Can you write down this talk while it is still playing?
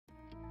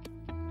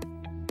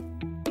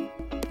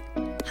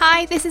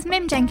Hi, this is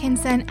Mim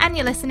Jenkinson and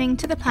you're listening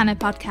to the Planner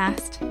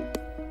Podcast.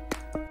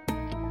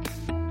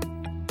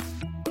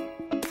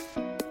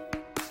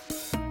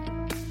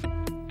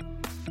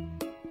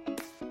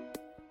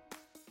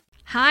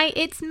 Hi,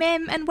 it's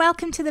Mim and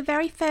welcome to the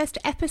very first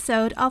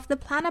episode of the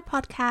Planner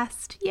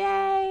Podcast.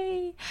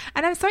 Yay!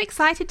 And I'm so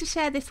excited to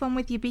share this one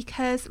with you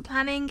because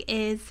planning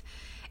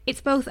it's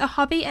both a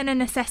hobby and a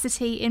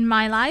necessity in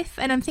my life,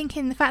 and I'm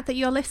thinking the fact that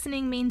you're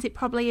listening means it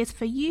probably is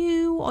for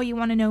you, or you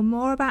want to know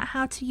more about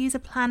how to use a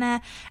planner.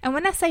 And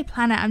when I say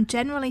planner, I'm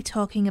generally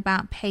talking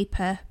about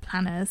paper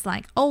planners,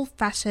 like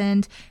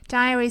old-fashioned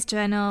diaries,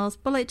 journals,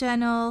 bullet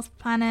journals,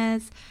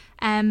 planners.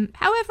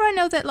 However, I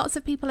know that lots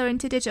of people are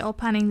into digital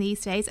planning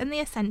these days, and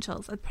the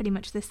essentials are pretty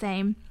much the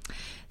same.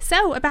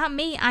 So, about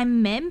me,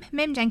 I'm Mim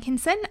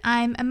Jenkinson.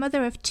 I'm a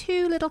mother of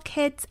 2 little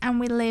kids, and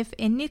we live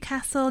in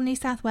Newcastle, New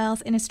South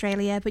Wales in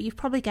Australia, but you've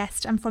probably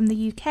guessed I'm from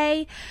the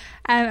UK.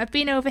 I've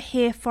been over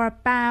here for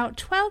about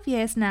 12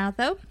 years now,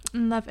 though,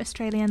 and love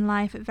Australian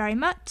life very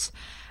much.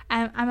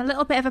 I'm a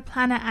little bit of a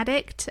planner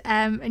addict,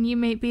 and you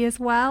may be as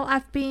well.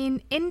 I've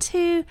been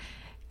into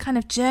kind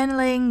of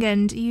journaling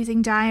and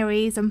using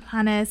diaries and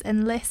planners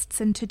and lists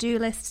and to-do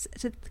lists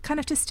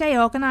to stay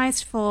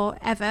organised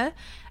forever.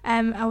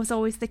 I was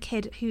always the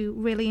kid who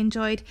really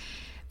enjoyed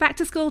back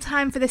to school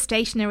time for the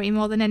stationery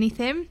more than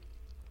anything.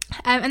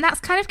 And that's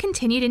kind of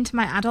continued into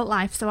my adult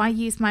life. So I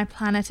use my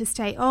planner to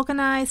stay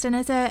organised and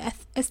as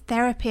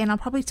therapy, and I'll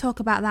probably talk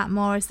about that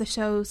more as the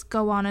shows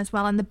go on as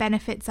well, and the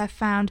benefits I've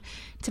found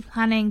to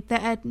planning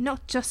that are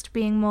not just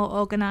being more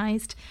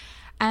organised.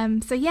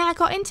 I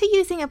got into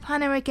using a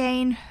planner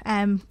again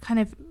kind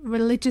of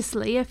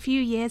religiously a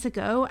few years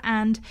ago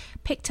and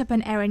picked up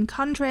an Erin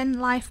Condren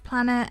life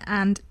planner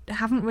and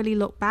haven't really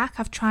looked back.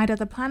 I've tried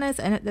other planners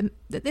and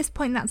at this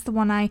point that's the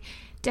one I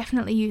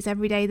definitely use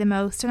every day the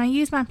most, and I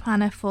use my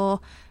planner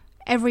for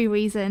every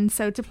reason.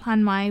 So to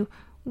plan my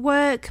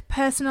work,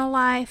 personal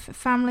life,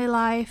 family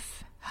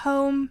life,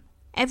 home,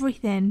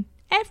 everything.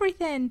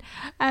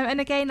 And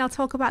again, I'll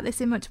talk about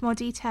this in much more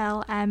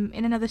detail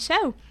in another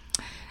show.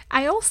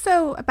 I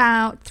also,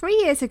 about 3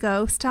 years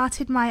ago,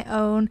 started my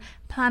own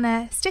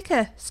planner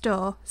sticker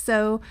store.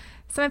 So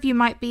some of you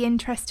might be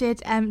interested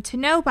to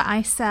know, but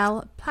I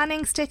sell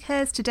planning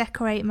stickers to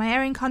decorate my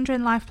Erin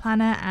Condren Life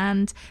Planner,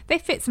 and they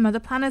fit some other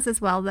planners as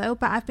well though,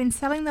 but I've been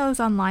selling those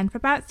online for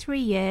about 3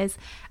 years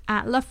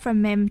at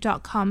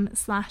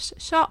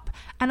lovefrommim.com/shop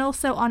and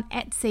also on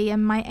Etsy,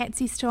 and my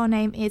Etsy store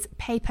name is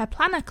Paper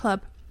Planner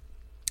Club.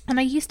 And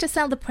I used to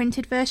sell the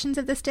printed versions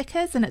of the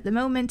stickers, and at the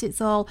moment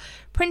it's all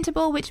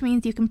printable, which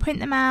means you can print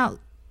them out,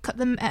 cut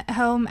them at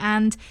home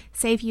and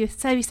save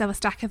yourself a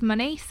stack of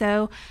money.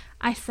 So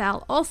I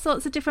sell all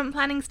sorts of different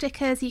planning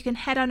stickers. You can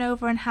head on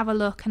over and have a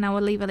look, and I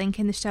will leave a link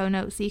in the show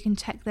notes so you can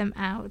check them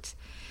out.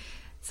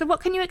 So what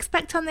can you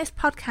expect on this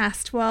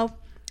podcast? Well,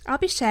 I'll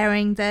be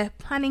sharing the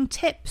planning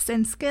tips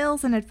and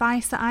skills and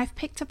advice that I've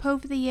picked up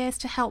over the years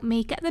to help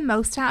me get the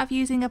most out of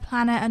using a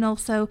planner and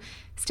also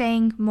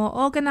staying more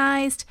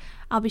organised.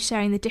 I'll be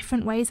sharing the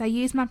different ways I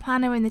use my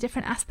planner in the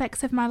different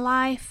aspects of my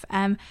life,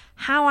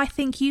 how I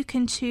think you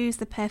can choose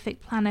the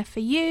perfect planner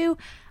for you.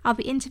 I'll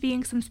be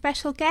interviewing some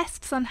special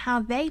guests on how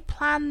they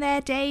plan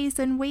their days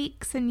and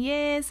weeks and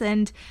years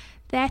and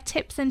their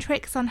tips and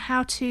tricks on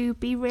how to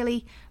be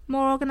really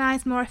more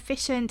organised, more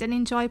efficient and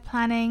enjoy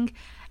planning.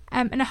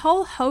 And a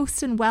whole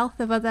host and wealth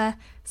of other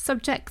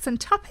subjects and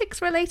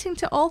topics relating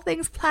to all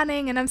things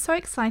planning, and I'm so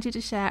excited to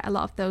share a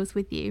lot of those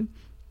with you.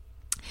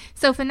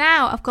 So for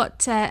now, I've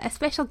got a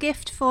special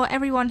gift for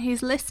everyone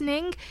who's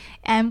listening.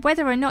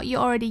 Whether or not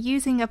you're already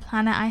using a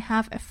planner, I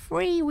have a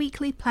free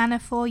weekly planner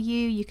for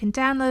you. You can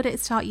download it,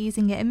 start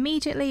using it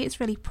immediately. It's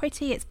really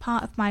pretty. It's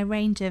part of my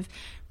range of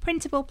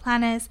printable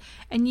planners,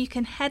 and you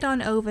can head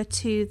on over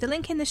to the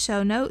link in the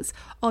show notes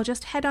or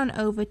just head on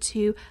over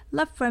to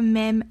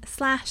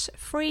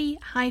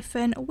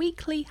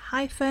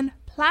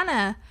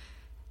lovefrommim/free-weekly-planner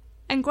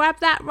and grab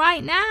that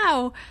right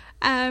now.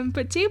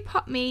 But do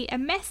pop me a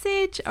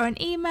message or an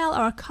email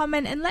or a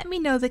comment and let me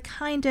know the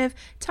kind of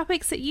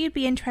topics that you'd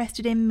be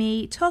interested in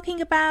me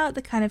talking about,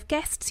 the kind of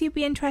guests you'd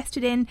be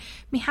interested in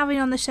me having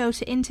on the show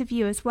to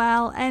interview as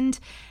well, and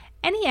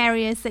any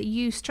areas that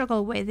you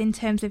struggle with in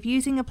terms of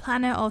using a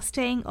planner or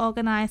staying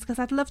organised, because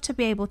I'd love to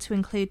be able to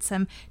include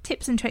some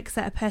tips and tricks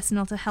that are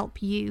personal to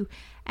help you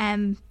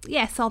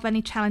solve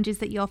any challenges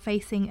that you're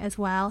facing as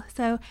well.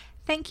 So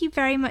thank you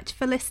very much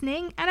for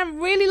listening, and I'm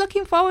really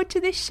looking forward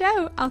to this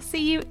show. I'll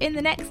see you in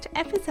the next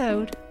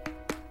episode.